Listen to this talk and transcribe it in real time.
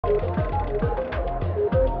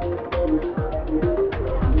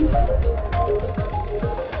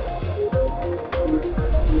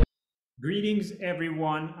Greetings,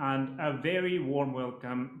 everyone, and a very warm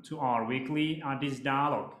welcome to our weekly Addis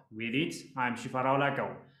dialogue. With it, I'm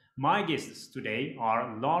Shifarao. My guests today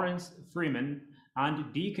are Lawrence Freeman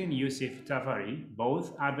and Deacon Yoseph Tafari,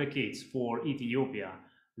 both advocates for Ethiopia,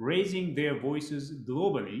 raising their voices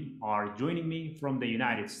globally, are joining me from the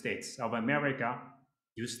United States of America.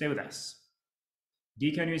 You stay with us.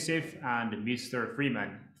 Deacon Yoseph and Mr.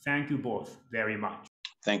 Freeman, thank you both very much.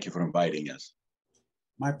 Thank you for inviting us.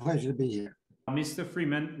 My pleasure to be here. Mr.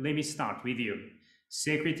 Freeman, let me start with you.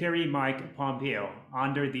 Secretary Mike Pompeo,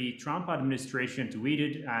 under the Trump administration,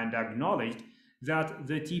 tweeted and acknowledged that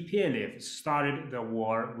the TPLF started the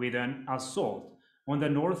war with an assault on the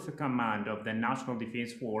North Command of the National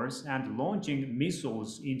Defense Force and launching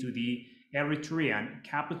missiles into the Eritrean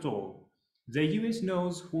capital. The US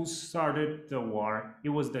knows who started the war. It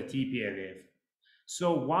was the TPLF.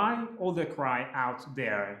 So why all the cry out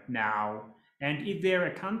there now? And is there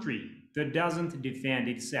a country that doesn't defend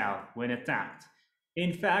itself when attacked?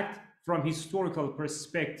 In fact, from historical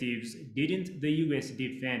perspectives, didn't the US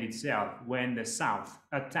defend itself when the South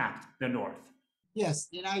attacked the North? Yes,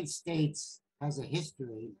 the United States has a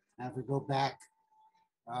history. If we go back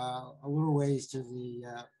a little ways to the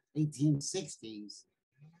 1860s,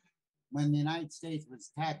 when the United States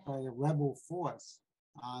was attacked by a rebel force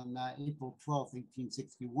on April 12,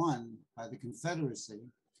 1861, by the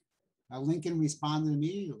Confederacy, Lincoln responded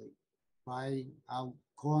immediately by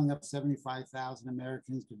calling up 75,000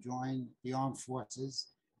 Americans to join the armed forces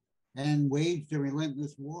and waged a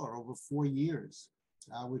relentless war over 4 years,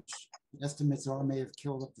 which estimates are may have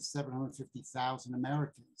killed up to 750,000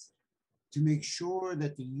 Americans, to make sure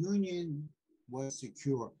that the Union was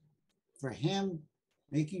secure. For him,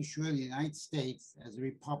 making sure the United States as a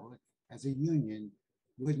republic, as a union,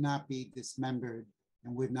 would not be dismembered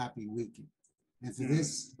and would not be weakened. And for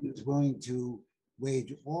this, he was willing to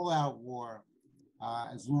wage all-out war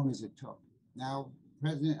as long as it took. Now,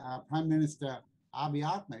 Prime Minister Abiy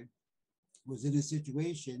Ahmed was in a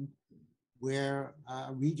situation where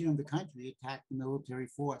a region of the country attacked the military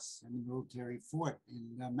force and the military fort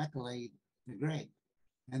in Mekelle, Tigray,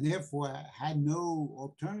 and therefore had no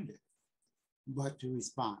alternative but to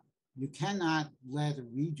respond. You cannot let a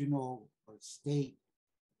regional or state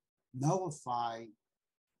nullify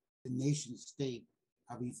the nation state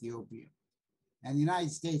of Ethiopia. And the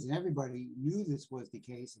United States and everybody knew this was the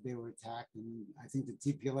case, that they were attacked. And I think the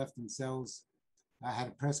TPLF themselves had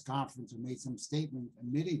a press conference and made some statement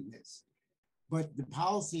admitting this. But the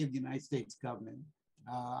policy of the United States government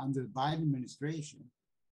under the Biden administration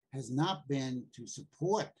has not been to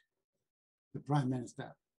support the prime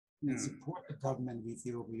minister and support the government of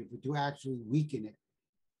Ethiopia, but to actually weaken it.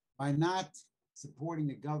 By not supporting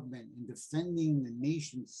the government and defending the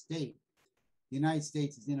nation state, the United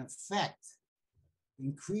States is in effect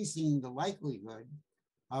increasing the likelihood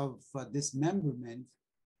of dismemberment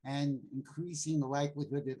and increasing the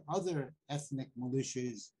likelihood that other ethnic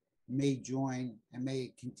militias may join and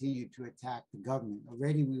may continue to attack the government.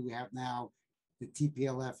 Already we have now the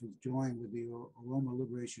TPLF has joined with the Oromo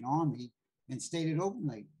Liberation Army and stated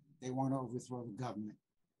openly they want to overthrow the government.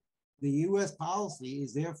 The US policy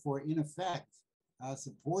is therefore in effect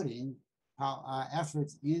supporting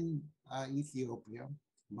efforts in Ethiopia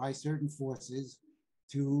by certain forces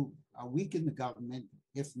to weaken the government,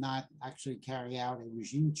 if not actually carry out a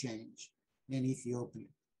regime change in Ethiopia.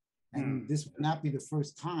 And this would not be the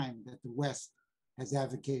first time that the West has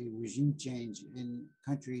advocated regime change in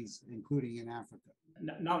countries, including in Africa.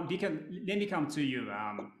 Now, Deacon, let me come to you.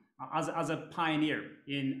 As a pioneer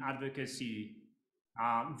in advocacy,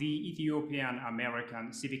 the Ethiopian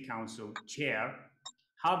American Civic Council chair,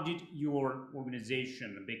 how did your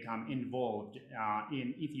organization become involved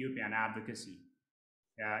in Ethiopian advocacy?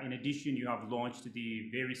 In addition, you have launched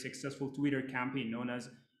the very successful Twitter campaign known as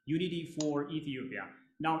Unity for Ethiopia.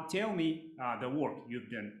 Now, tell me the work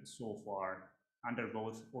you've done so far under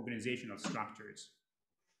both organizational structures.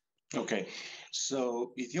 Okay,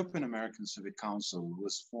 so Ethiopian American Civic Council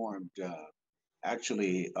was formed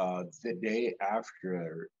actually the day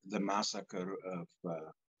after the massacre of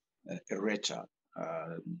Eritrea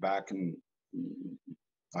back in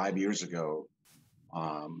 5 years ago,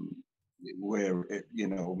 where, you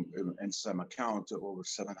know, in some account, over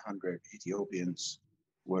 700 Ethiopians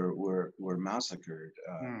were massacred.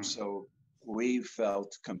 So we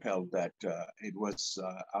felt compelled that it was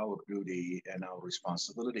our duty and our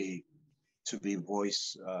responsibility to be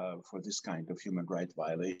voice for this kind of human rights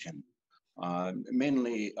violation.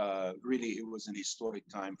 Mainly, really, it was an historic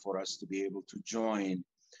time for us to be able to join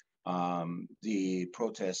the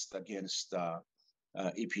protest against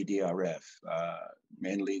EPDRF,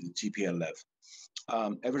 mainly the TPLF.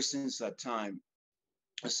 Ever since that time,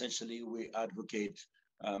 essentially, we advocate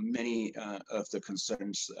many of the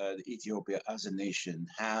concerns Ethiopia as a nation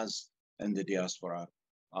has in the diaspora.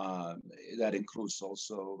 That includes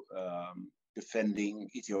also defending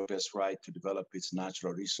Ethiopia's right to develop its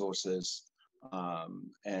natural resources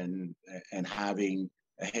and having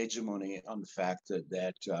a hegemony on the fact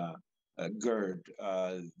that GERD,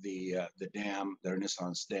 the dam, the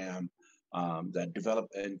Renaissance Dam, that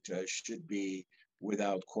development should be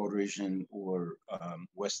without coercion or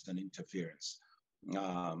Western interference.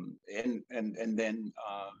 And then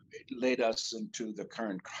it led us into the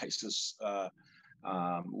current crisis,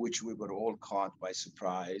 which we were all caught by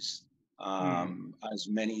surprise, as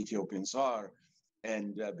many Ethiopians are.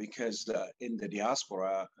 And because in the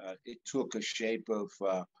diaspora, it took a shape of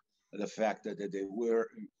the fact that they were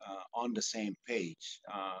on the same page,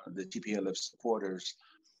 the TPLF supporters,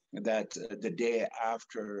 that the day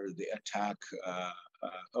after the attack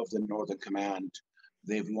of the Northern Command,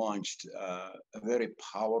 they've launched a very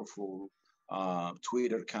powerful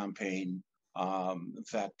Twitter campaign. In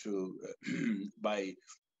fact, by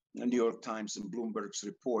the New York Times and Bloomberg's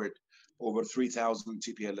report, over 3,000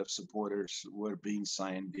 TPLF supporters were being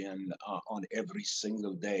signed in on every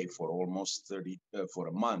single day for almost for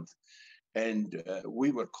a month. And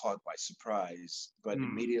we were caught by surprise, but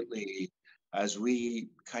immediately, as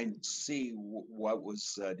we kind of see what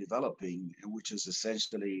was developing, which is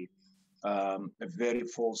essentially a very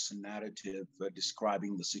false narrative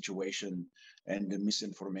describing the situation and the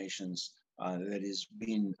misinformations that is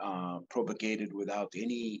being propagated without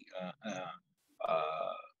any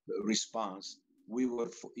response. We were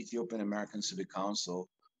Ethiopian American Civic Council.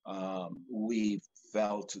 We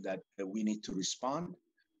felt that we need to respond,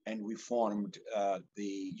 and we formed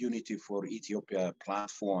the Unity for Ethiopia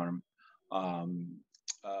platform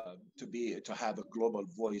to have a global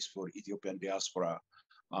voice for Ethiopian diaspora,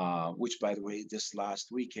 which, by the way, this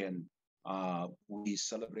last weekend we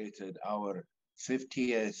celebrated our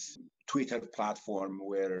 50th Twitter platform,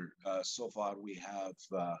 where so far we have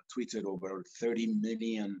tweeted over 30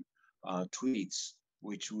 million tweets,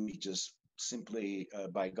 which we just simply,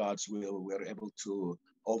 by God's will, we're able to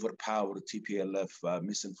overpower TPLF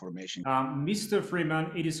misinformation. Mr.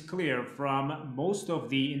 Freeman, it is clear from most of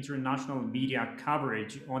the international media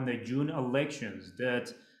coverage on the June elections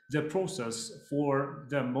that the process, for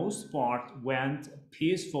the most part, went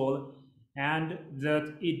peaceful and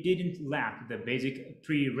that it didn't lack the basic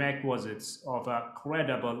prerequisites of a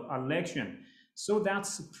credible election. So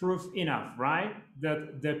that's proof enough, right?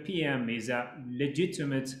 That the PM is a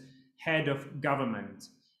legitimate head of government.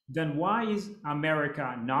 Then why is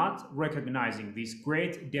America not recognizing this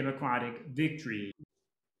great democratic victory?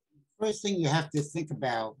 First thing you have to think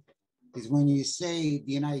about is when you say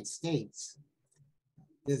the United States,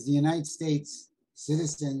 there's the United States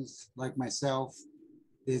citizens like myself,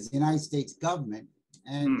 there's the United States government,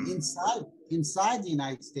 and inside the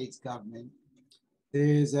United States government,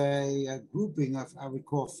 there's a grouping of, I would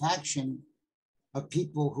call, faction of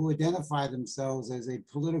people who identify themselves as a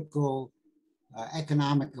political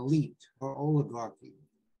economic elite or oligarchy,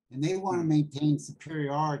 and they want to maintain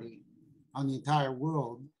superiority on the entire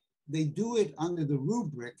world. They do it under the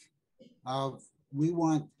rubric of we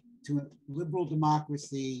want to liberal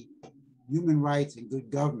democracy, human rights, and good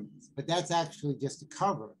governance. But that's actually just a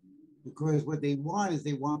cover, because what they want is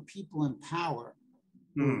they want people in power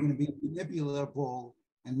who are going to be manipulable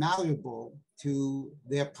and malleable to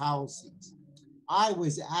their policies. I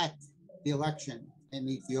was at the election in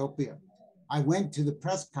Ethiopia. I went to the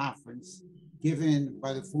press conference given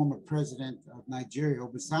by the former president of Nigeria,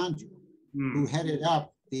 Obasanjo, who headed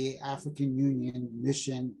up the African Union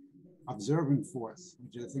Mission Observing Force,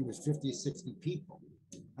 which I think was 50 or 60 people.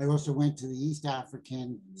 I also went to the East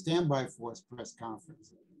African Standby Force press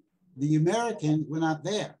conference. The Americans were not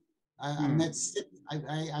there. I met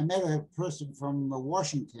a person from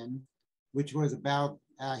Washington, which was about,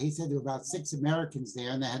 he said there were about 6 Americans there,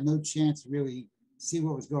 and they had no chance to really see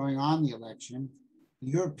what was going on in the election.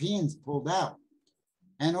 The Europeans pulled out.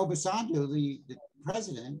 And Obasanjo, the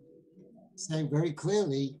president, said very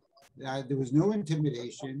clearly that there was no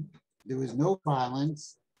intimidation, there was no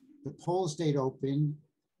violence, the polls stayed open,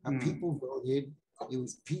 people voted, it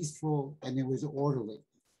was peaceful, and it was orderly.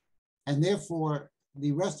 And therefore,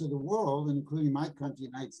 the rest of the world, including my country,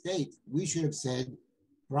 United States, we should have said,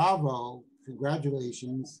 bravo,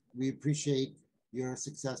 congratulations, we appreciate your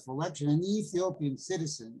successful election. And the Ethiopian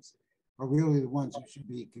citizens are really the ones who should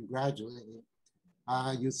be congratulated.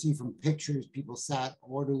 You'll see from pictures, people sat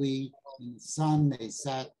orderly in the sun, they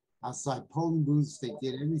sat outside polling booths. They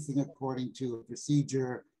did everything according to a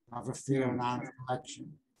procedure of a fair and honest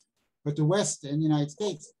election. But the West and the United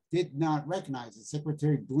States did not recognize it.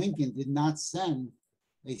 Secretary Blinken did not send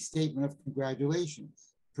a statement of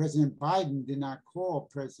congratulations. President Biden did not call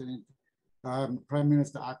Prime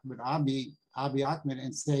Minister Abiy Ahmed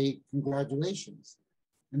and say congratulations.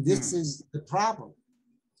 And this is the problem,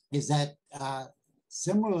 is that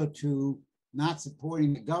similar to not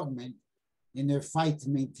supporting the government in their fight to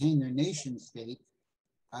maintain their nation state,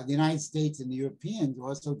 the United States and the Europeans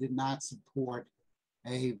also did not support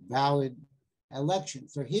a valid election.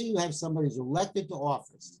 So here you have somebody who's elected to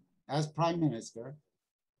office as prime minister.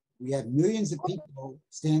 We have millions of people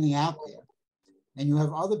standing out there. And you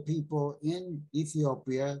have other people in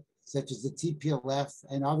Ethiopia, such as the TPLF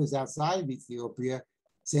and others outside of Ethiopia,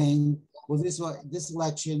 saying, well, this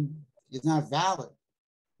election is not valid.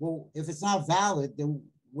 Well, if it's not valid, then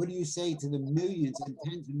what do you say to the millions and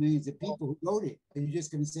tens of millions of people who voted? Are you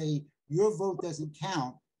just going to say your vote doesn't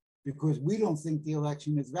count because we don't think the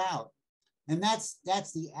election is valid? And that's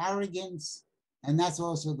the arrogance, and that's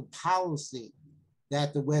also the policy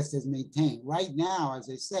that the West has maintained. Right now, as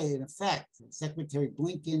I say, in effect, Secretary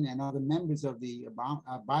Blinken and other members of the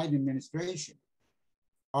Biden administration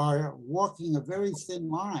are walking a very thin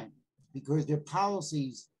line because their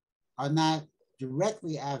policies are not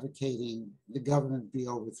directly advocating the government be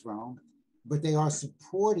overthrown, but they are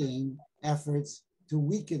supporting efforts to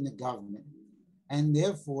weaken the government. And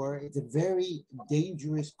therefore, it's a very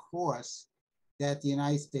dangerous course that the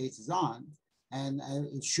United States is on. And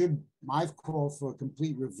I've called for a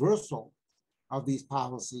complete reversal of these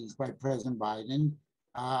policies by President Biden.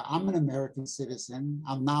 I'm an American citizen.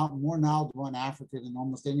 I'm now more knowledgeable in Africa than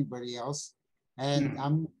almost anybody else. And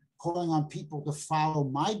I'm calling on people to follow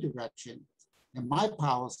my direction and my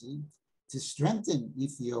policy to strengthen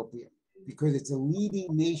Ethiopia, because it's a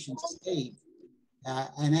leading nation state.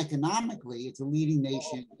 And economically, it's a leading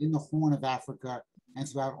nation in the Horn of Africa and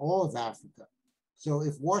throughout all of Africa. So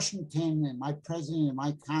if Washington and my president and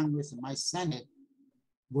my Congress and my Senate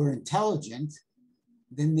were intelligent,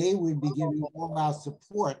 then they would be giving all out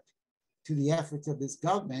support to the efforts of this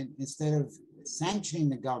government instead of sanctioning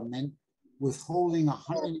the government, withholding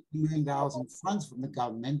 $100 million in funds from the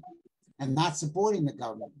government and not supporting the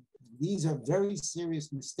government. These are very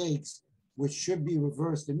serious mistakes which should be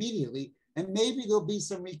reversed immediately. And maybe there'll be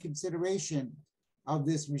some reconsideration of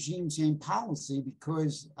this regime change policy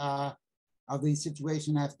because of the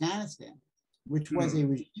situation in Afghanistan, which was a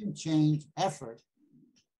regime change effort,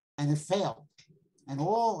 and it failed. And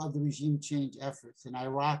all of the regime change efforts in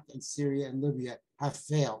Iraq and Syria and Libya have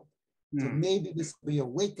failed. So maybe this will be a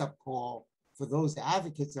wake-up call for those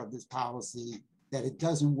advocates of this policy that it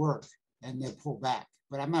doesn't work and they'll pull back.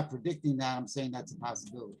 But I'm not predicting that. I'm saying that's a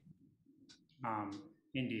possibility.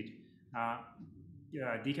 Indeed.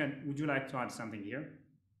 Deacon, would you like to add something here?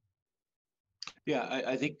 Yeah,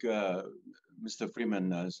 I think Mr.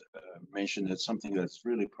 Freeman has mentioned something that's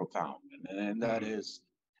really profound, and that is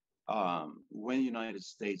when the United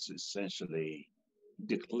States essentially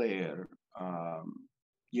declare,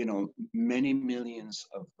 many millions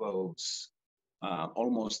of votes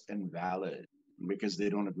almost invalid because they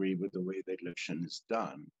don't agree with the way the election is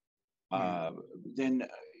done, then,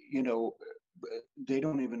 they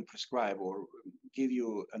don't even prescribe or give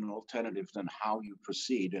you an alternative on how you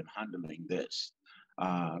proceed in handling this.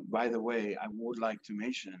 By the way, I would like to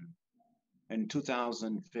mention in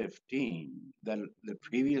 2015, the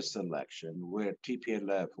previous election where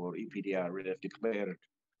TPLF or EPDRF declared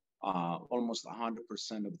almost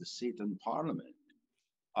 100% of the seat in parliament.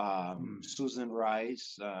 Susan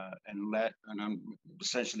Rice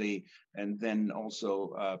and then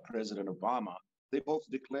also President Obama, they both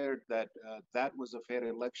declared that that was a fair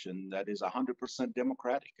election that is 100%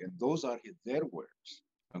 democratic, and those are their words.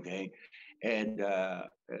 Okay, and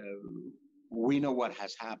we know what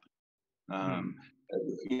has happened.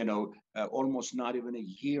 Almost not even a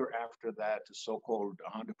year after that so-called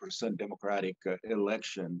 100% democratic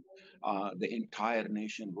election, the entire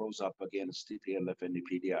nation rose up against TPLF and the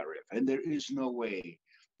PDRF. And there is no way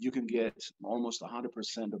you can get almost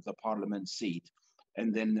 100% of the parliament seat,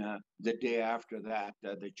 and then the day after that,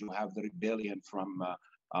 that you have the rebellion from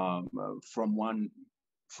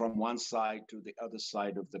one side to the other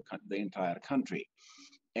side of the entire country.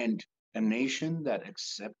 And a nation that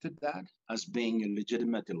accepted that as being a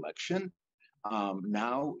legitimate election,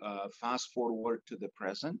 now fast forward to the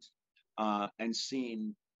present and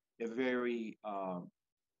seeing a very,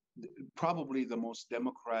 probably the most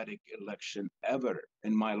democratic election ever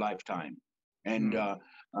in my lifetime. And,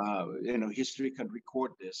 history can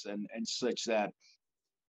record this and such that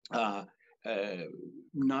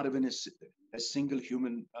not even a single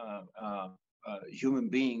human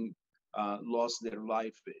being lost their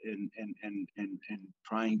life in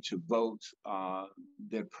trying to vote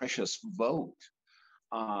their precious vote.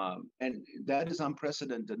 And that is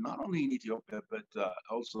unprecedented, not only in Ethiopia, but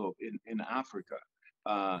also in Africa.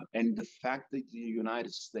 And the fact that the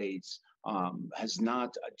United States has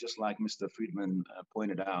not, just like Mr. Freeman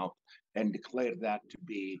pointed out, and declared that to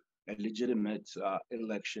be a legitimate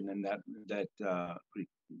election, and that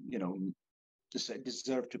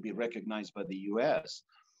deserve to be recognized by the U.S.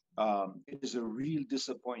 It is a real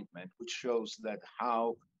disappointment, which shows that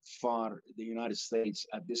how far the United States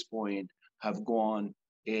at this point have gone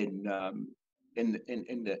in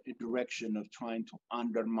the direction of trying to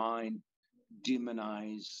undermine,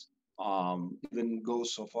 demonize, even go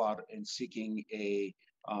so far in seeking a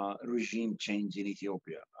regime change in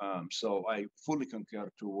Ethiopia. So I fully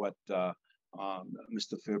concur to what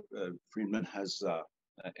Mr. Freeman has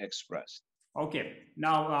expressed. Okay,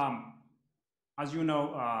 now, as you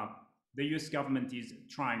know, the US government is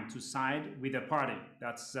trying to side with a party,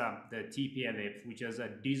 that's the TPLF, which has a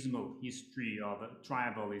dismal history of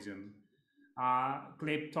tribalism,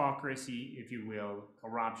 kleptocracy, if you will,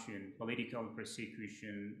 corruption, political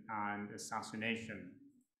persecution, and assassination.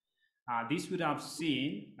 This would have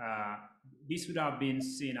been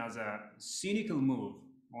seen as a cynical move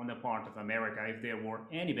on the part of America if there were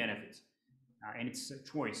any benefit in its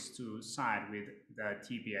choice to side with the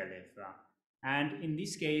TPLF. And in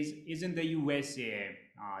this case, isn't the USA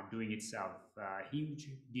doing itself a huge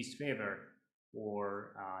disfavor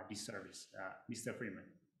or disservice? Mr. Freeman.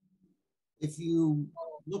 If you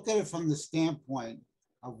look at it from the standpoint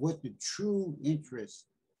of what the true interest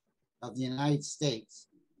of the United States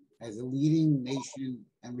as a leading nation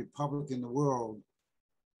and republic in the world,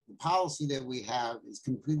 the policy that we have is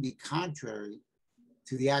completely contrary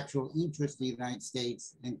to the actual interest of the United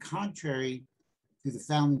States and contrary to the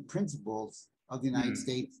founding principles of the United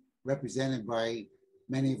States represented by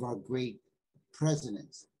many of our great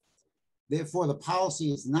presidents. Therefore, the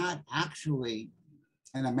policy is not actually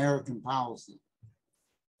an American policy.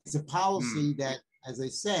 It's a policy that, as I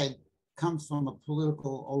said, comes from a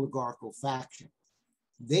political oligarchical faction.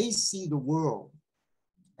 They see the world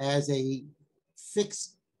as a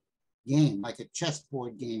fixed game, like a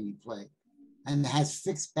chessboard game you play, and it has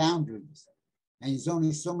fixed boundaries, and there's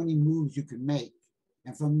only so many moves you can make.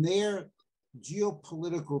 And from their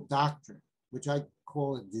geopolitical doctrine, which I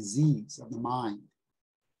call a disease of the mind,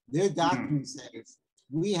 their doctrine says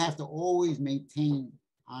we have to always maintain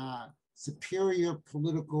superior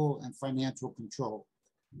political and financial control.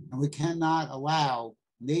 And we cannot allow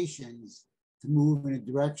nations to move in a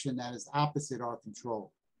direction that is opposite our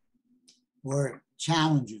control or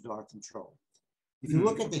challenges our control. If you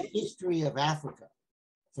look at the history of Africa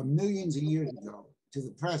from millions of years ago to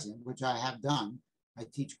the present, which I have done, I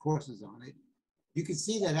teach courses on it, you can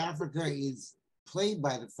see that Africa is plagued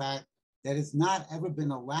by the fact that it's not ever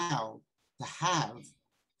been allowed to have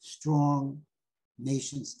strong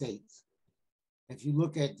nation states. If you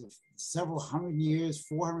look at the several hundred years,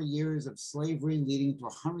 400 years of slavery leading to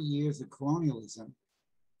 100 years of colonialism,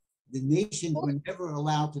 the nations were never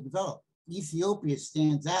allowed to develop. Ethiopia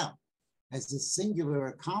stands out as a singular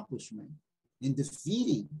accomplishment in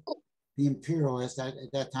defeating the imperialists, at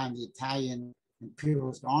that time, the Italian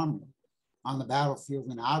imperialist army on the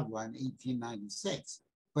battlefield in Adwa in 1896.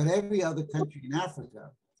 But every other country in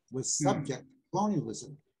Africa was subject to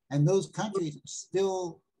colonialism. And those countries are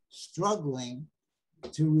still struggling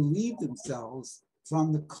to relieve themselves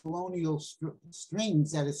from the colonial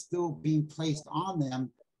strings that is still being placed on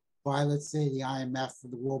them by, let's say, the IMF,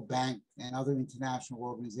 the World Bank, and other international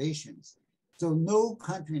organizations. So no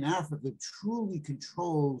country in Africa truly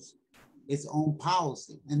controls its own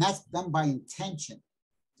policy. And that's done by intention.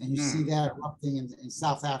 And you see that erupting in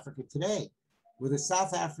South Africa today, where the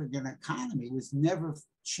South African economy was never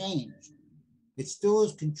changed. It still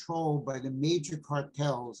is controlled by the major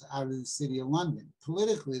cartels out of the city of London.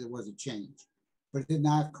 Politically, there was a change, but it did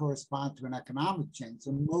not correspond to an economic change.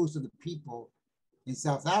 So most of the people in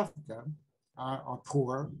South Africa are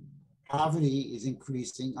poor. Poverty is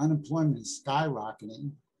increasing. Unemployment is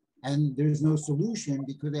skyrocketing. And there's no solution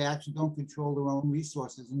because they actually don't control their own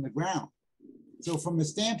resources in the ground. So from the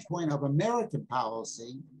standpoint of American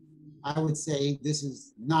policy, I would say this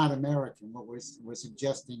is not American, what we're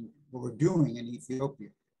suggesting, what we're doing in Ethiopia.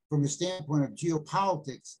 From the standpoint of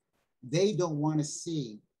geopolitics, they don't want to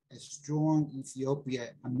see a strong Ethiopia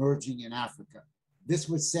emerging in Africa. This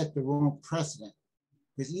would set the wrong precedent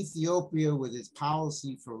because Ethiopia, with its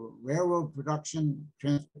policy for railroad production,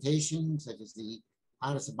 transportation, such as the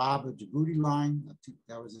Addis Ababa Djibouti line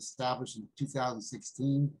that was established in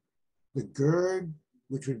 2016. The GERD,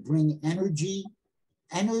 which would bring energy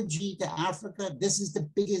to Africa. This is the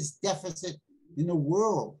biggest deficit in the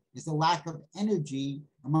world, is the lack of energy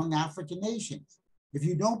among African nations. If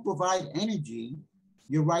you don't provide energy,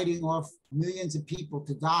 you're writing off millions of people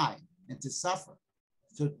to die and to suffer.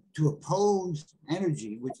 So to oppose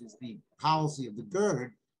energy, which is the policy of the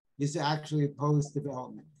GERD, is to actually oppose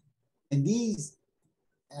development. And these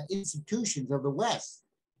institutions of the West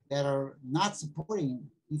that are not supporting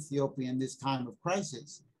Ethiopia in this time of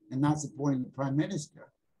crisis and not supporting the prime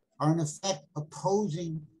minister are in effect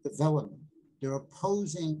opposing development. They're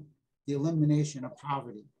opposing the elimination of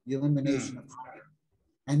poverty, the elimination of poverty.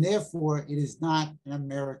 And therefore, it is not an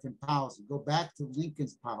American policy. Go back to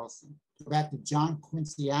Lincoln's policy, go back to John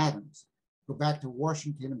Quincy Adams, go back to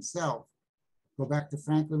Washington himself, go back to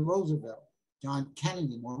Franklin Roosevelt, John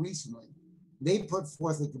Kennedy more recently. They put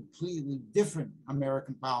forth a completely different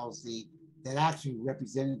American policy that actually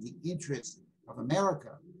represented the interests of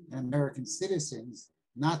America and American citizens,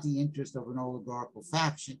 not the interest of an oligarchical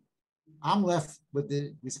faction. I'm left with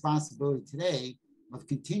the responsibility today of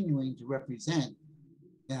continuing to represent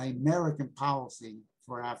an American policy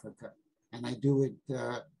for Africa. And I do it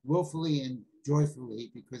willfully and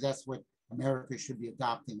joyfully because that's what America should be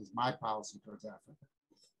adopting as my policy towards Africa.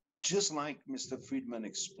 Just like Mr. Freeman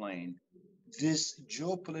explained, this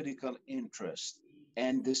geopolitical interest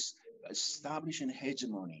and this establishing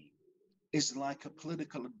hegemony is like a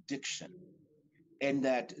political addiction, and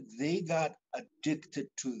that they got addicted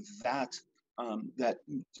to that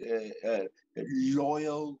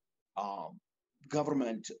loyal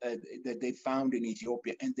government that they found in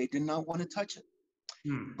Ethiopia, and they did not want to touch it.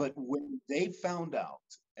 But when they found out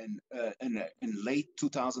in late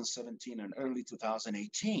 2017 and early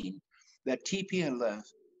 2018 that TPLF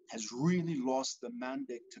has really lost the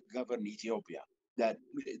mandate to govern Ethiopia, that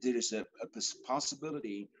there is a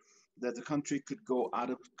possibility that the country could go out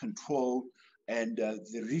of control and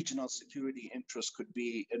the regional security interests could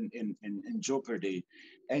be in jeopardy.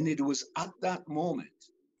 And it was at that moment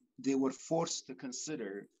they were forced to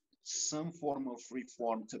consider some form of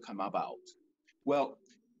reform to come about. Well,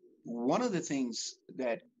 one of the things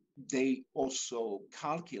that they also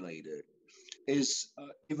calculated is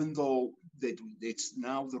even though it's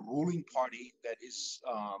now the ruling party that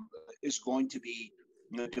is going to be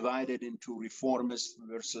divided into reformists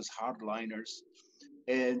versus hardliners,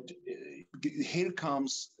 and here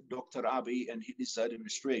comes Dr. Abiy and his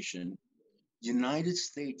administration. United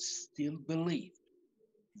States still believe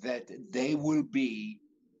that they will be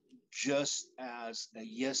just as a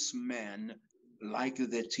yes man like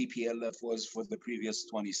the TPLF was for the previous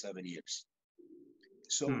 27 years.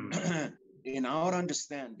 So in our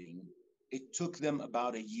understanding, it took them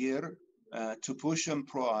about a year to push and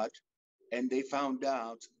prod, and they found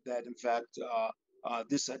out that in fact,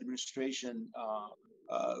 this administration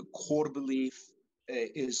core belief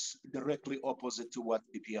is directly opposite to what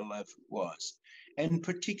TPLF was. And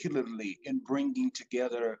particularly in bringing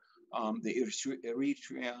together the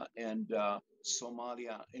Eritrea and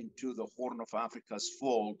Somalia into the Horn of Africa's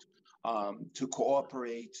fold to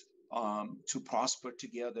cooperate, to prosper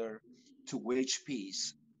together, to wage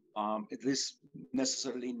peace. This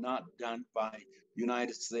necessarily not done by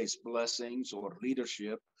United States blessings or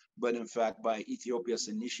leadership, but in fact by Ethiopia's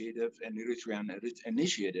initiative and Eritrean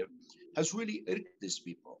initiative has really irked these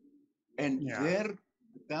people. And at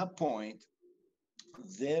that point,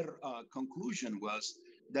 their conclusion was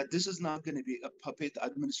that this is not going to be a puppet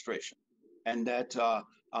administration, and that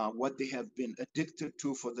what they have been addicted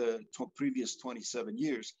to for the previous 27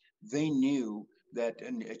 years, they knew that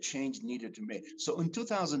a change needed to be made. So in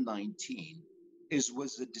 2019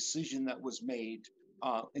 was the decision that was made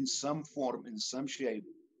in some form, in some shape,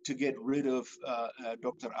 to get rid of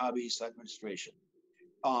Dr. Abiy's administration.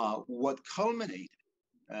 What culminated,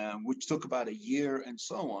 which took about a year and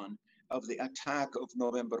so on, of the attack of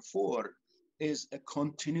November 4 is a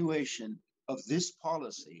continuation of this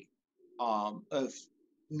policy of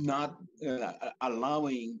not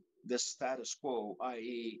allowing the status quo,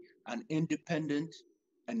 i.e. an independent,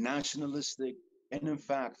 a nationalistic, and in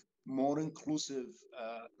fact, more inclusive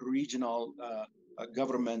regional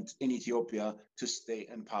government in Ethiopia to stay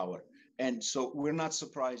in power. And so we're not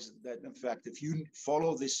surprised that, in fact, if you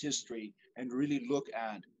follow this history and really look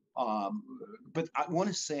at, but I want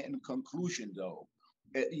to say in conclusion, though,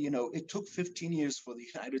 it took 15 years for the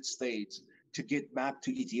United States to get back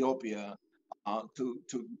to Ethiopia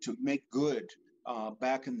to make good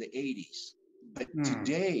back in the 80s. But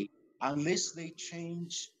today, unless they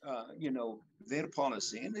change, their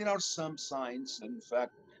policy, and there are some signs, in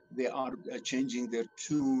fact, they are changing their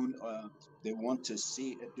tune. They want to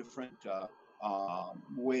see a different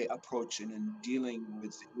way approaching and dealing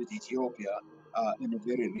with Ethiopia in the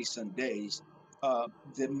very recent days.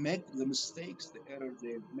 The mistakes, the errors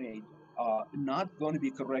they've made, not going to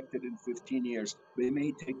be corrected in 15 years. They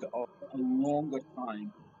may take a longer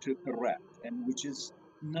time to correct, and which is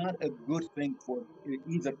not a good thing for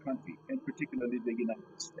either country, and particularly the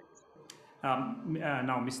United States.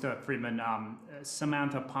 Now, Mr. Freeman,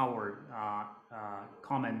 Samantha Power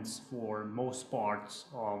comments for most parts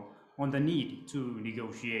on the need to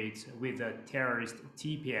negotiate with the terrorist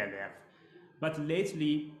TPLF. But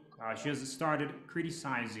lately, she has started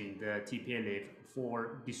criticizing the TPLF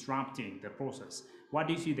for disrupting the process. What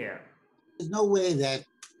do you see there? There's no way that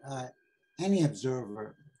any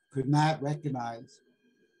observer could not recognize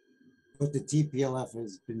what the TPLF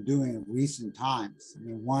has been doing in recent times. I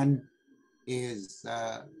mean, one is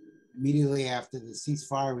immediately after the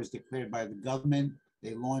ceasefire was declared by the government,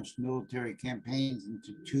 they launched military campaigns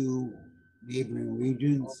into two neighboring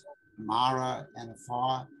regions, Amara and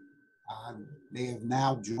Afar. They have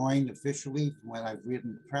now joined officially, from what I've read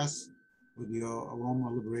in the press, with the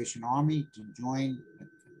Oromo Liberation Army to join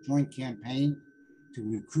a joint campaign to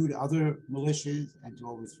recruit other militias and to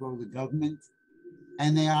overthrow the government.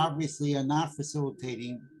 And they obviously are not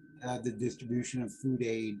facilitating the distribution of food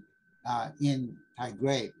aid in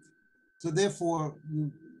Tigray. So therefore,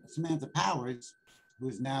 Samantha Powers, who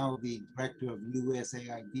is now the director of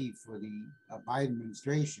USAID for the Biden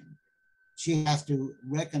administration, she has to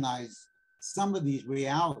recognize some of these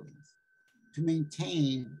realities to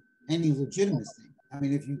maintain any legitimacy. I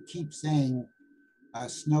mean, if you keep saying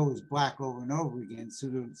snow is black over and over again,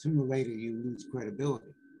 sooner or later you lose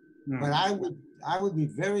credibility. But I would be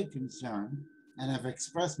very concerned, and I've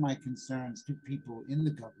expressed my concerns to people in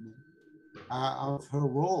the government of her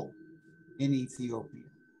role in Ethiopia.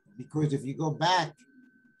 Because if you go back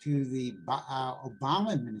to the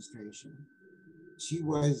Obama administration, she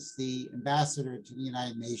was the ambassador to the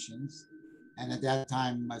United Nations. And at that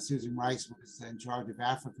time, Susan Rice was in charge of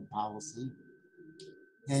Africa policy.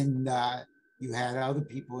 And you had other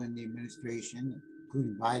people in the administration,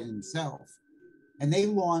 including Biden himself. And they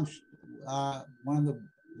launched one of the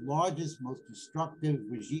largest, most destructive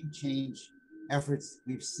regime change efforts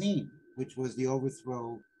we've seen, which was the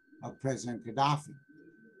overthrow of President Gaddafi,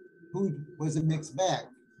 who was a mixed bag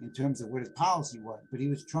in terms of what his policy was, but he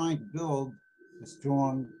was trying to build a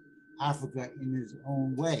strong Africa in his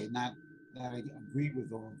own way, not that I agreed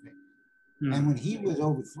with all of it. And when he was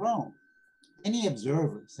overthrown, any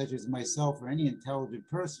observer, such as myself or any intelligent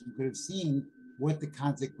person, could have seen what the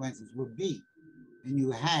consequences would be. And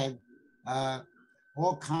you had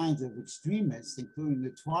all kinds of extremists, including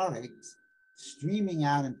the Tuaregs, streaming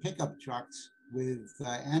out in pickup trucks with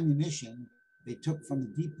ammunition they took from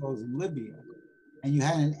the depots in Libya. And you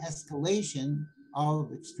had an escalation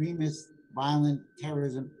of extremist violent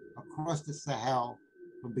terrorism across the Sahel,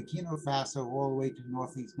 from Burkina Faso all the way to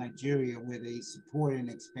northeast Nigeria, where they supported and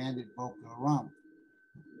expanded Boko Haram.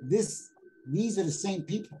 These are the same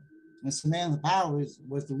people. And Samantha Powers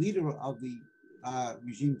was the leader of the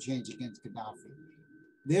regime change against Gaddafi.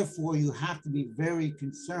 Therefore, you have to be very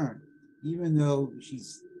concerned, even though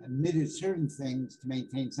she's admitted certain things to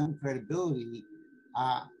maintain some credibility.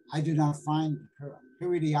 I do not find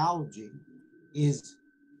her ideology is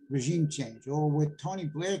regime change, or what Tony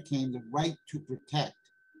Blair came the right to protect,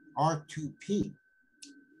 R2P.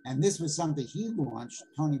 And this was something he launched,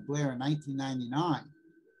 Tony Blair, in 1999.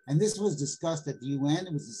 And this was discussed at the UN.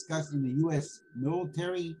 It was discussed in the US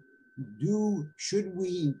military. Should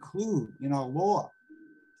we include in our law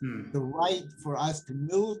the right for us to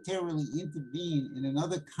militarily intervene in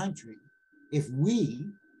another country if we,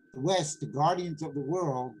 the West, the guardians of the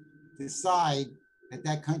world, decide that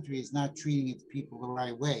that country is not treating its people the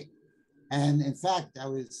right way? And in fact, I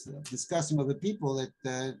was discussing with the people that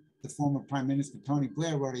the former Prime Minister Tony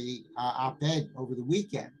Blair wrote an op-ed over the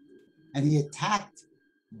weekend, and he attacked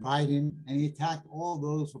Biden and he attacked all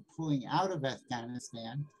those for pulling out of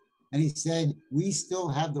Afghanistan. And he said, we still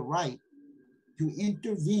have the right to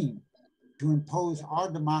intervene, to impose our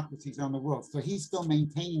democracies on the world. So he's still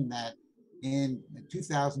maintaining that in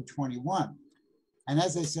 2021. And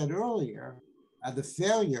as I said earlier, the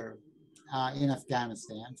failure in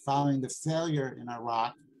Afghanistan, following the failure in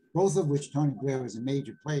Iraq, both of which Tony Blair was a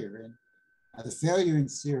major player in, the failure in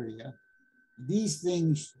Syria, these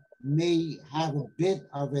things may have a bit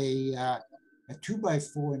of a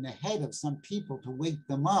 2x4 in the head of some people to wake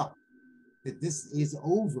them up that this is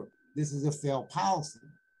over. This is a failed policy.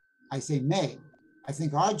 I say may. I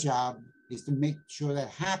think our job is to make sure that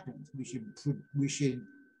happens. We should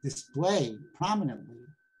display prominently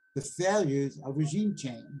the failures of regime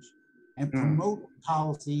change and promote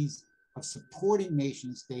policies of supporting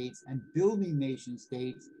nation states and building nation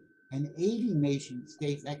states and aiding nation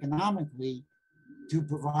states economically to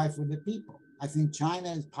provide for the people. I think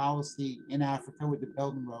China's policy in Africa with the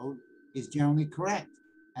Belt and Road is generally correct.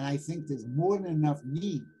 And I think there's more than enough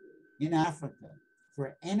need in Africa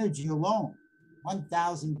for energy alone.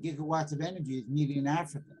 1,000 gigawatts of energy is needed in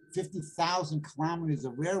Africa. 50,000 kilometers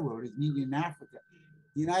of railroad is needed in Africa.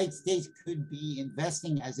 The United States could be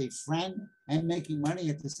investing as a friend and making money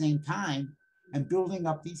at the same time and building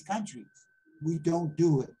up these countries. We don't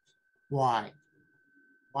do it. Why?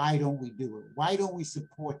 Why don't we do it? Why don't we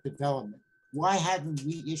support development? Why haven't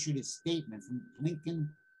we issued a statement from Lincoln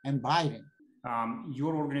and Biden?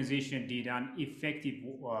 Your organization did an effective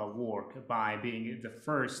work by being the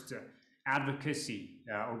first advocacy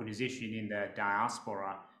organization in the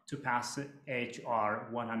diaspora to pass HR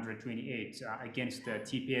 128 against the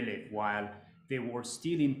TPLF while they were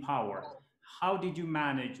still in power. How did you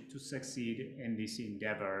manage to succeed in this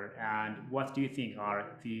endeavor, and what do you think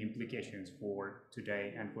are the implications for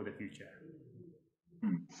today and for the future?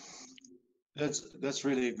 That's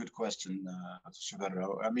really a good question,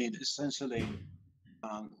 Shivaro. I mean, essentially,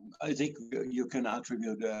 I think you can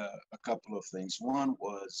attribute a couple of things. One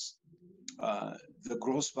was the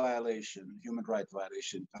gross violation, human rights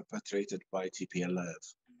violation perpetrated by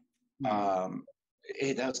TPLF.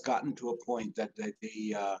 It has gotten to a point that they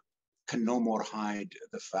can no more hide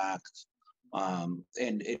the fact, and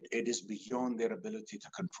it is beyond their ability to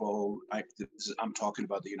control. I'm talking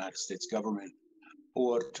about the United States government,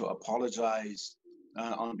 or to apologize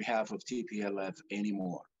on behalf of TPLF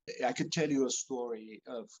anymore. I could tell you a story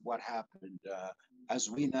of what happened as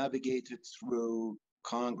we navigated through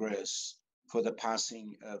Congress for the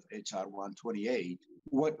passing of HR 128.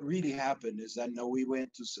 What really happened is that now we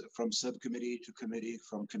went from subcommittee to committee,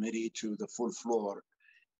 from committee to the full floor.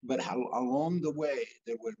 But along the way,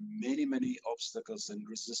 there were many, many obstacles and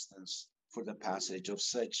resistance for the passage of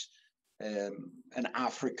such an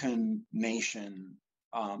African nation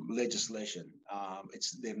legislation.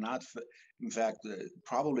 They're not, in fact,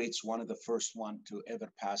 probably it's one of the first one to ever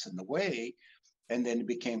pass in the way, and then it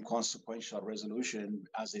became consequential resolution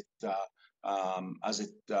as it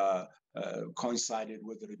coincided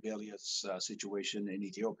with the rebellious situation in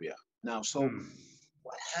Ethiopia. Now, so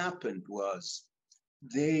what happened was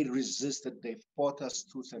they resisted, they fought us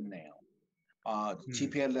tooth and nail.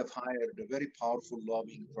 TPLF hired a very powerful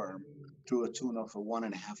lobbying firm to a tune of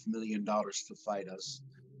 $1.5 million to fight us.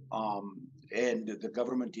 And the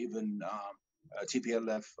government even,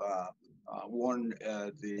 TPLF warned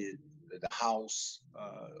the House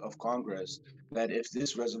of Congress that if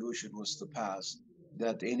this resolution was to pass,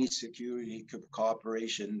 that any security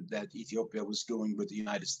cooperation that Ethiopia was doing with the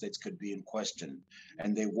United States could be in question.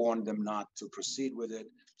 And they warned them not to proceed with it.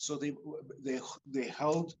 So they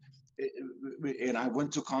held, and I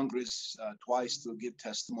went to Congress twice to give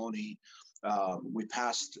testimony. We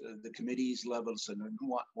passed the committees levels and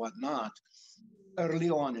whatnot early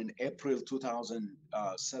on in April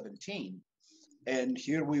 2017. And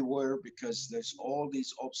here we were, because there's all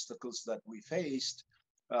these obstacles that we faced.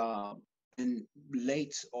 In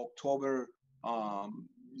late October,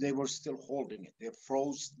 they were still holding it. They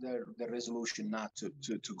froze the resolution not to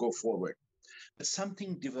go forward. But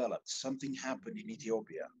something developed, something happened in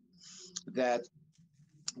Ethiopia that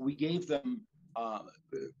we gave them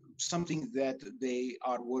something that they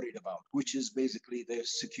are worried about, which is basically the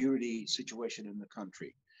security situation in the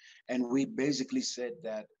country. And we basically said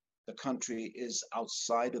that the country is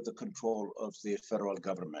outside of the control of the federal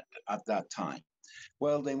government at that time.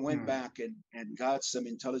 Well, they went back and got some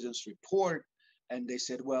intelligence report, and they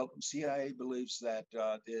said, well, CIA believes that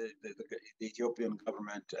the Ethiopian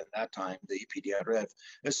government at that time, the EPDRF,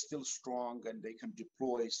 is still strong, and they can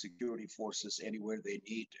deploy security forces anywhere they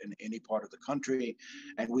need in any part of the country.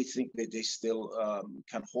 And we think that they still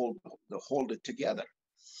can hold it together.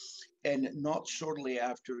 And not shortly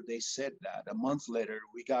after they said that, a month later,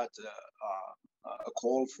 we got a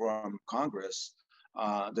call from Congress,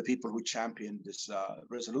 the people who championed this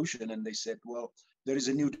resolution, and they said, well, there is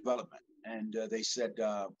a new development. And they said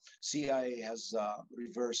CIA has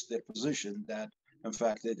reversed their position, that in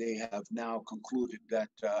fact that they have now concluded that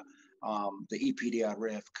the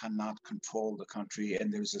EPDRF cannot control the country,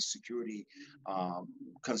 and there's a security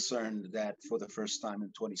concern that for the first time in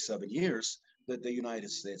 27 years that the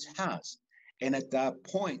United States has. And at that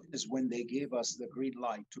point is when they gave us the green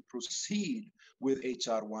light to proceed with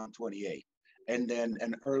HR 128. And then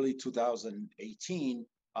in early 2018,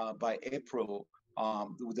 by April,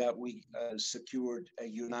 that we secured a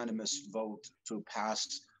unanimous vote to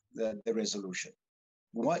pass the resolution.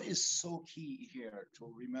 What is so key here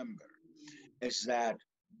to remember is that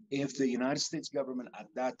if the United States government at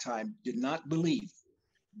that time did not believe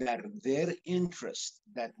that their interest,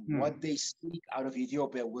 that what they seek out of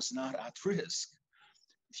Ethiopia was not at risk,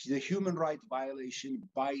 the human rights violation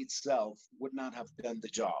by itself would not have done the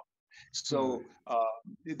job. So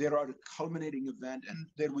there are a culminating event, and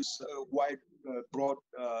there was wide, broad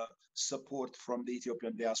support from the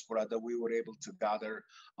Ethiopian diaspora that we were able to gather,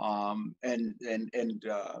 and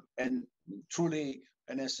truly,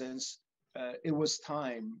 in essence, it was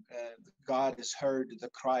time. God has heard the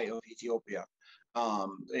cry of Ethiopia.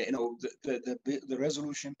 The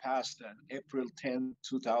resolution passed on April 10,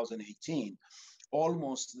 2018,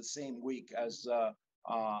 almost the same week as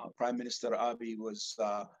Prime Minister Abiy was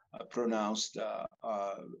pronounced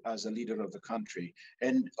as a leader of the country.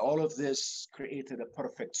 And all of this created a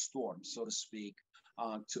perfect storm, so to speak,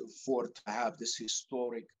 to have this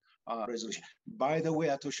historic resolution. By the way,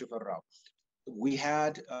 Atusha Farrao, we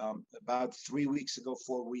had about 4 weeks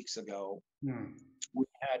ago, we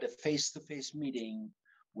had a face-to-face meeting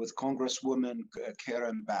with Congresswoman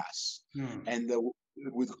Karen Bass. And the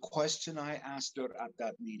question I asked her at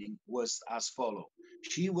that meeting was as follows.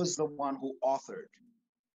 She was the one who authored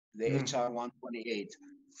the HR 128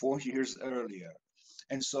 4 years earlier.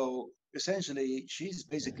 And so essentially, she's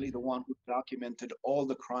basically the one who documented all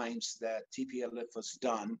the crimes that TPLF has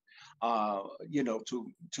done,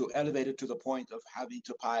 to elevate it to the point of having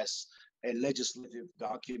to pass a legislative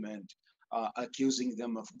document accusing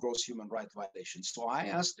them of gross human rights violations. So I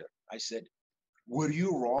asked her, I said, were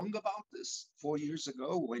you wrong about this 4 years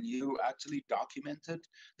ago when you actually documented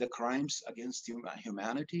the crimes against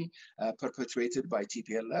humanity perpetrated by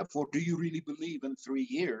TPLF? Or do you really believe in 3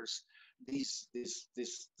 years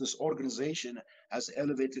this organization has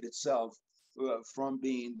elevated itself from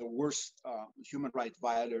being the worst human rights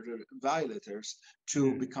violators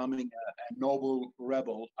to becoming a noble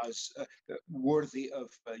rebel as worthy of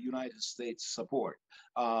United States support?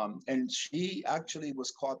 And she actually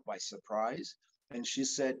was caught by surprise. And she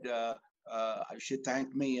said, she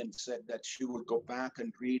thanked me and said that she would go back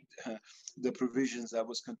and read the provisions that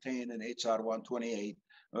was contained in HR 128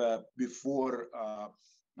 before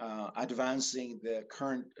advancing the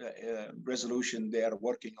current resolution they are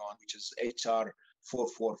working on, which is HR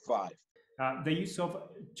 445. The use of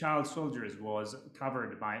child soldiers was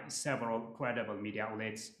covered by several credible media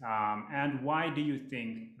outlets. And why do you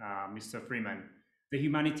think, Mr. Freeman, the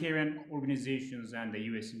humanitarian organizations and the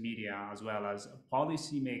US media, as well as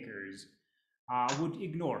policymakers, would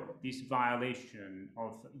ignore this violation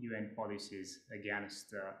of UN policies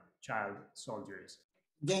against child soldiers?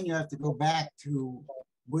 Again, you have to go back to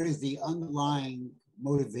what is the underlying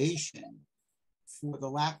motivation for the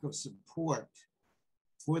lack of support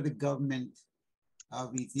for the government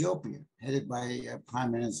of Ethiopia, headed by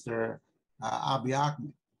Prime Minister Abiy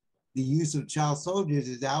Ahmed. The use of child soldiers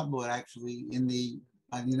is outlawed actually in the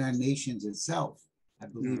United Nations itself. I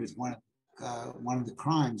believe it's one of the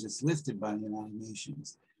crimes that's listed by the United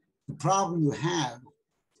Nations. The problem you have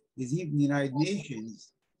is even the United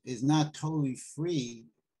Nations is not totally free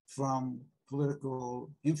from political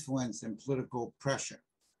influence and political pressure.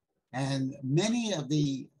 And many of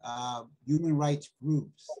the human rights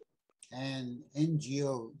groups and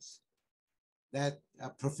NGOs that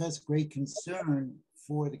profess great concern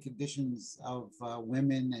for the conditions of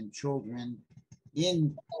women and children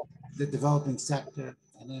in the developing sector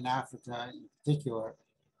and in Africa in particular,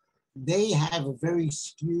 they have a very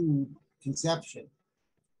skewed conception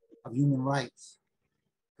of human rights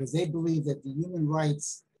because they believe that the human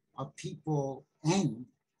rights of people end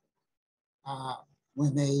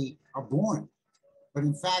when they are born. But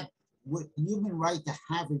in fact, with the human right to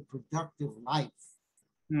have a productive life,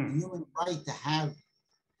 the human right to have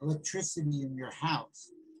electricity in your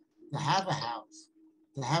house, to have a house,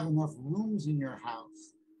 to have enough rooms in your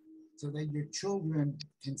house so that your children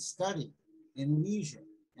can study in leisure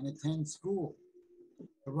and attend school,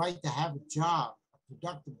 the right to have a job, a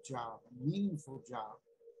productive job, a meaningful job,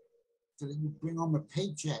 so that you bring home a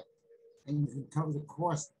paycheck and you can cover the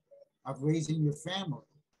cost of raising your family.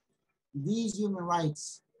 These human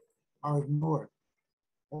rights are ignored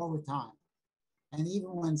all the time. And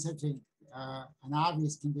even when such an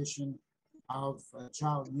obvious condition of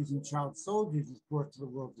using child soldiers is brought to the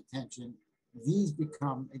world's attention, these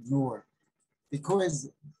become ignored because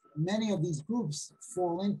many of these groups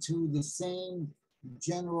fall into the same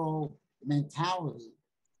general mentality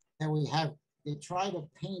that we have. They try to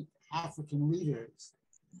paint African leaders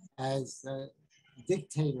as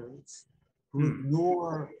dictators who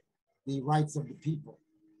ignore the rights of the people.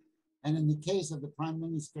 And in the case of the Prime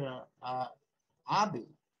Minister Abiy,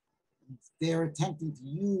 they're attempting to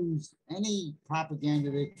use any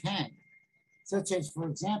propaganda they can, such as, for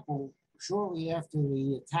example, shortly after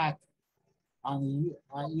the attack on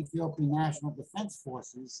the Ethiopian National Defense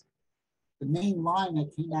Forces, the main line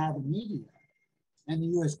that came out of the media and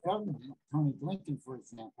the US government, Tony Blinken, for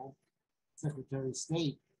example, Secretary of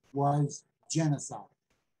State, was genocide.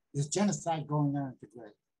 There's genocide going on in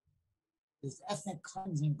Tigray. There's ethnic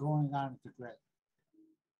cleansing going on in Tigray.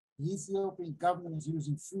 The Ethiopian government is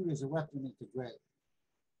using food as a weapon in Tigray.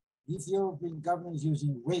 The Ethiopian government is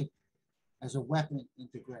using rape as a weapon in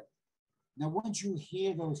Tigray. Now, once you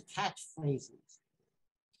hear those catchphrases,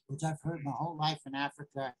 which I've heard my whole life in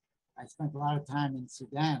Africa, I spent a lot of time in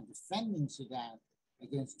Sudan, defending Sudan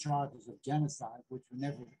against charges of genocide, which were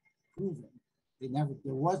never proven.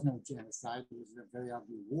 There was no genocide. It was a very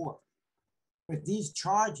ugly war. But these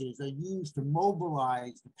charges are used to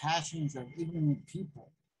mobilize the passions of ignorant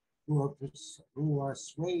people who are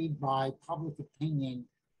swayed by public opinion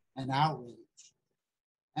and outrage.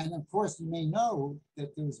 And of course, you may know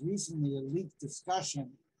that there was recently a leaked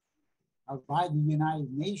discussion by the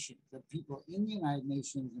United Nations, of people in the United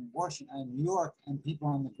Nations in Washington and New York and people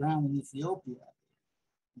on the ground in Ethiopia,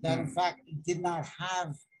 that in fact it did not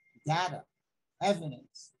have data,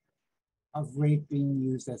 evidence of rape being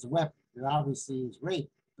used as a weapon. There obviously is rape,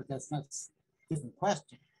 but that's not a different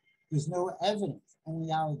question. There's no evidence,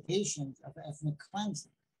 only allegations of ethnic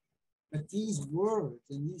cleansing. But these words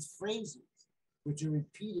and these phrases, which are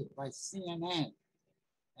repeated by CNN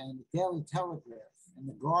and the Daily Telegraph and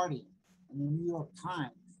the Guardian and the New York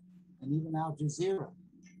Times and even Al Jazeera,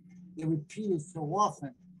 they're repeated so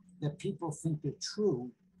often that people think they're true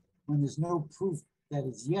when there's no proof that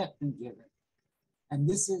has yet been given. And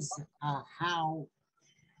this is how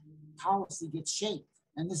policy gets shaped.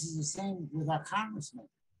 And this is the same with our congressmen.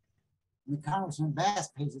 When Congressman Bass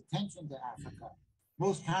pays attention to Africa,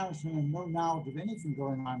 most congressmen have no knowledge of anything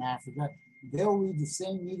going on in Africa. They'll read the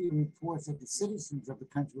same media reports that the citizens of the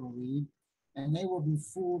country will read, and they will be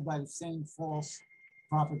fooled by the same false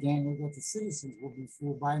propaganda that the citizens will be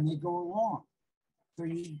fooled by, and they go along.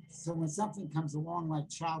 So when something comes along like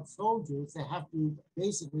child soldiers, they have to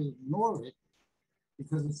basically ignore it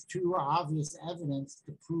because it's too obvious evidence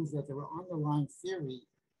to prove that their underlying theory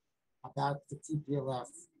about the TPLF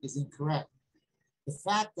is incorrect. The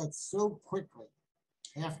fact that so quickly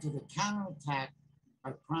after the counterattack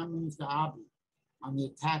by Prime Minister Abiy on the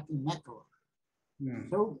attack in Mekelle,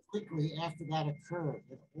 so quickly after that occurred,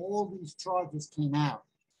 that all these charges came out,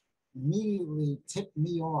 immediately tipped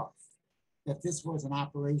me off that this was an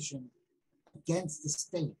operation against the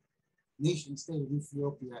state, nation state of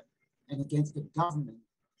Ethiopia, and against the government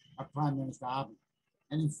of Prime Minister Abiy.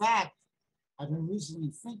 And in fact, I've been recently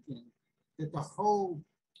thinking that the whole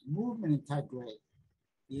movement in Tigray,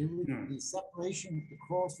 the separation, the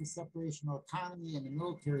calls for separation of autonomy and the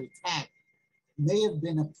military attack may have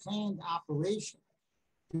been a planned operation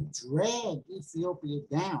to drag Ethiopia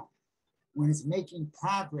down when it's making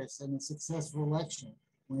progress in a successful election,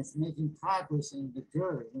 when it's making progress in the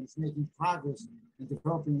GERD, when it's making progress in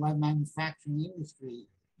developing light manufacturing industry,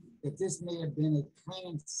 that this may have been a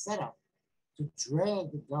planned setup to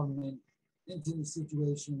drag the government into the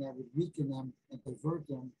situation that would weaken them and divert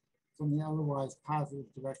them from the otherwise positive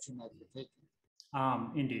direction that they're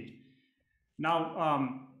taking. Indeed.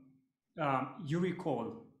 Now, you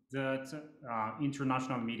recall that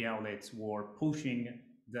international media outlets were pushing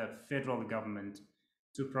the federal government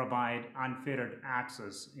to provide unfettered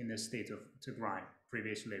access in the state of Tigray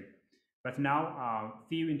previously. But now,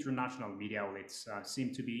 few international media outlets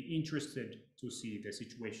seem to be interested to see the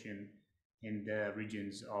situation in the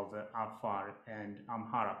regions of Afar and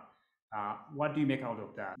Amhara. What do you make out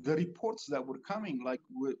of that? The reports that were coming, like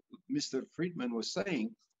what Mr. Freeman was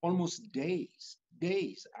saying, almost days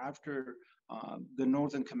after the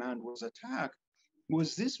Northern Command was attacked,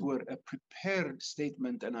 this were a prepared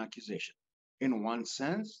statement and accusation. In one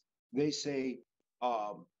sense, they say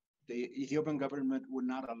the Ethiopian government would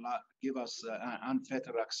not give us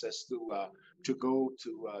unfettered access to go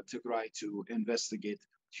to Tigray to investigate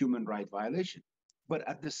human rights violation. But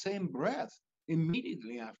at the same breath,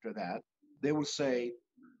 immediately after that, they will say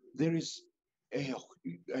there is a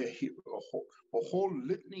whole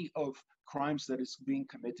litany of crimes that is being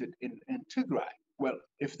committed in Tigray. Well,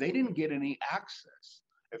 if they didn't get any access,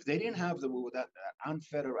 if they didn't have that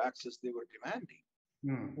unfettered access they were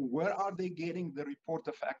demanding, where are they getting the report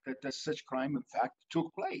of fact that such crime in fact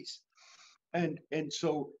took place? And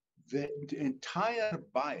so the entire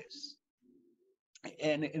bias,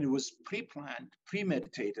 and it was pre-planned,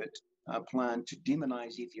 premeditated plan to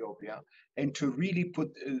demonize Ethiopia and to really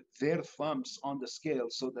put their thumbs on the scale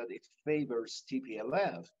so that it favors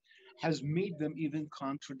TPLF, has made them even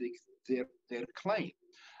contradict their claim.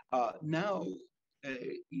 Now,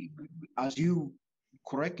 as you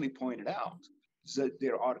correctly pointed out, that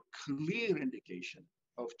there are clear indication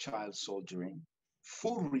of child soldiering,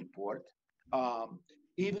 full report.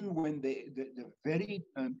 Even when the very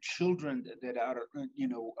children that are,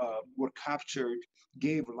 were captured,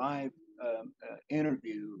 gave live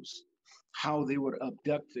interviews, how they were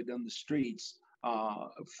abducted on the streets,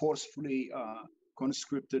 forcefully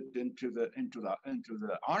conscripted into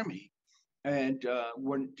the army, and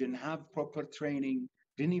didn't have proper training,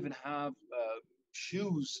 didn't even have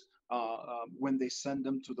shoes when they sent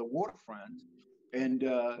them to the war front. And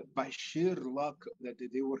by sheer luck that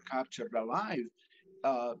they were captured alive,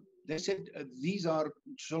 they said these are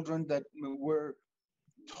children that were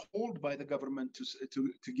told by the government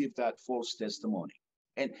to give that false testimony.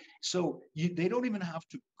 And so they don't even have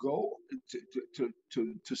to go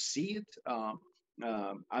to see it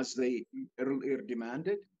as they earlier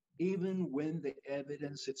demanded. Even when the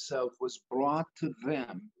evidence itself was brought to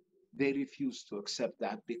them, they refused to accept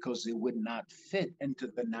that because it would not fit into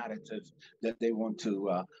the narrative that they want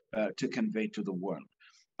to convey to the world.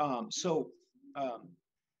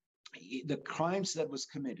 The crimes that was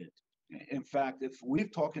committed, in fact, if we're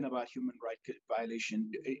talking about human rights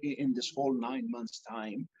violation in this whole 9 months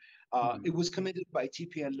time, it was committed by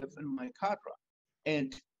TPLF and Maikadra,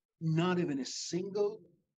 and not even a single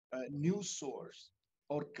news source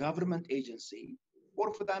or government agency,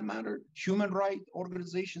 or for that matter, human rights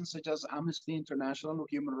organizations such as Amnesty International or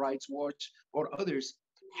Human Rights Watch or others,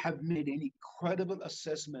 have made any credible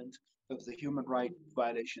assessment of the human rights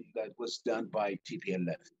violation that was done by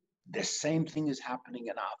TPLF. The same thing is happening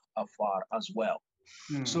in Afar as well.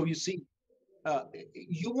 So you see,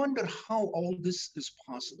 you wonder how all this is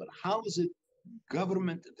possible. How is it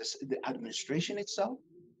government, the administration itself,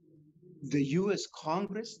 the US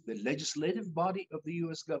Congress, the legislative body of the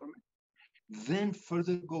US government, then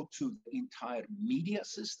further go to the entire media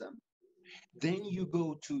system, then you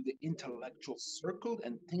go to the intellectual circle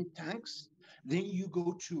and think tanks, then you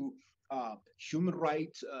go to human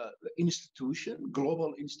rights institution,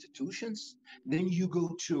 global institutions, then you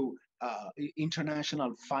go to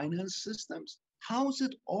international finance systems. How is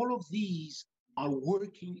it all of these are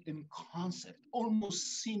working in concert,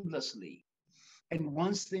 almost seamlessly? And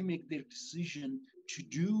once they make their decision to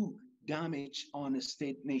do damage on a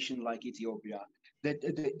state nation like Ethiopia, that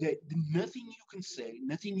nothing you can say,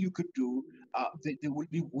 nothing you could do, they would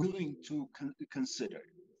be willing to consider.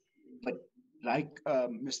 But like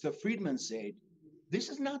Mr. Freeman said, this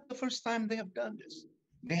is not the first time they have done this.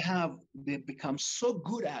 They've become so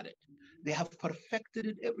good at it. They have perfected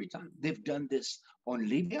it every time. They've done this on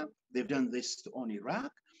Libya, they've done this on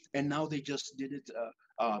Iraq, and now they just did it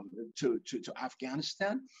to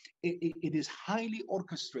Afghanistan. It is highly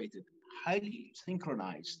orchestrated, highly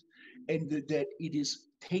synchronized, and that it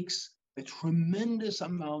takes a tremendous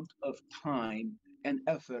amount of time and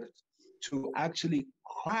effort to actually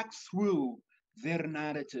crack through their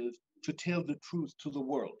narrative to tell the truth to the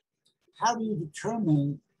world. How do you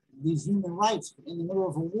determine these human rights in the middle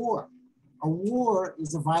of a war? A war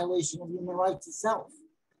is a violation of human rights itself.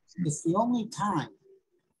 It's the only time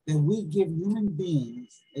that we give human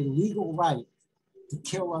beings a legal right to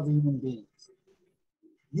kill other human beings.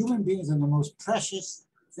 Human beings are the most precious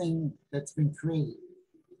thing that's been created.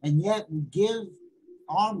 And yet we give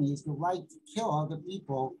armies the right to kill other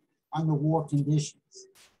people under war conditions.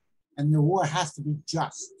 And the war has to be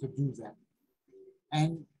just to do that.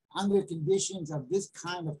 And under conditions of this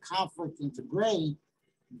kind of conflict in Tigray,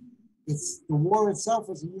 the war itself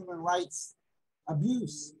is a human rights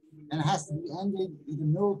abuse, and it has to be ended either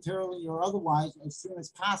militarily or otherwise as soon as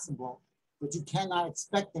possible. But you cannot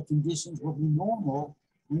expect that conditions will be normal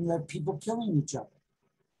when you have people killing each other.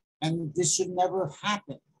 And this should never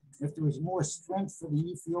happen. If there was more strength for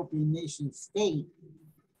the Ethiopian nation state,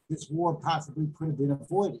 this war possibly could have been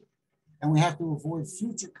avoided. And we have to avoid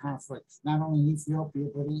future conflicts, not only in Ethiopia,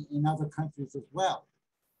 but in other countries as well.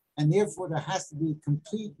 And therefore, there has to be a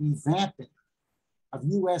complete revamping of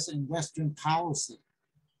US and Western policy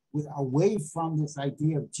away from this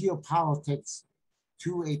idea of geopolitics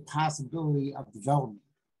to a possibility of development.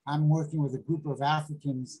 I'm working with a group of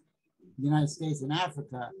Africans, the United States and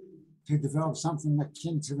Africa, to develop something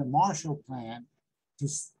akin to the Marshall Plan to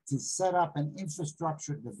set up an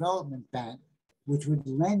infrastructure development bank which would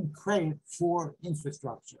lend credit for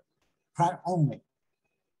infrastructure only.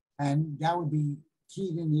 And that would be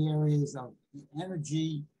keyed in the areas of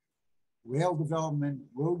energy, rail development,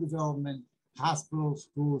 road development, hospitals,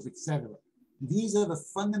 schools, etc. These are the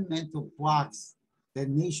fundamental blocks that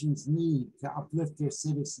nations need to uplift their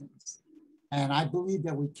citizens. And I believe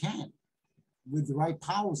that we can, with the right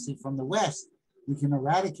policy from the West, we can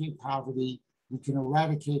eradicate poverty, we can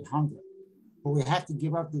eradicate hunger. But we have to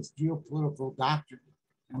give up this geopolitical doctrine,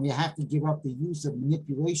 and we have to give up the use of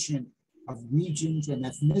manipulation of regions and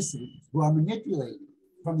ethnicities who are manipulated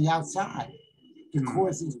from the outside to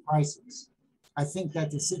cause these crises. I think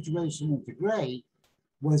that the situation in Tigray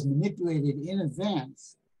was manipulated in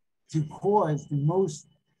advance to cause the most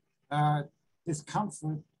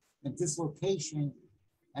discomfort and dislocation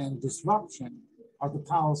and disruption of the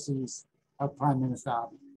policies of Prime Minister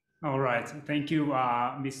Abiy. All right. Thank you,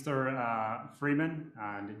 Mr. Freeman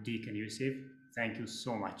and Deacon Yoseph. Thank you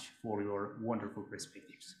so much for your wonderful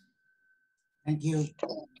perspectives. Thank you.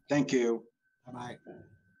 Thank you. Bye-bye.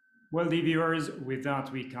 Well, dear viewers, with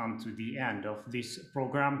that, we come to the end of this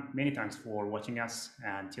program. Many thanks for watching us.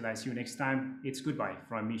 And till I see you next time, it's goodbye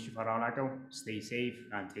from me, Shifaralako. Stay safe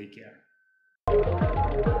and take care.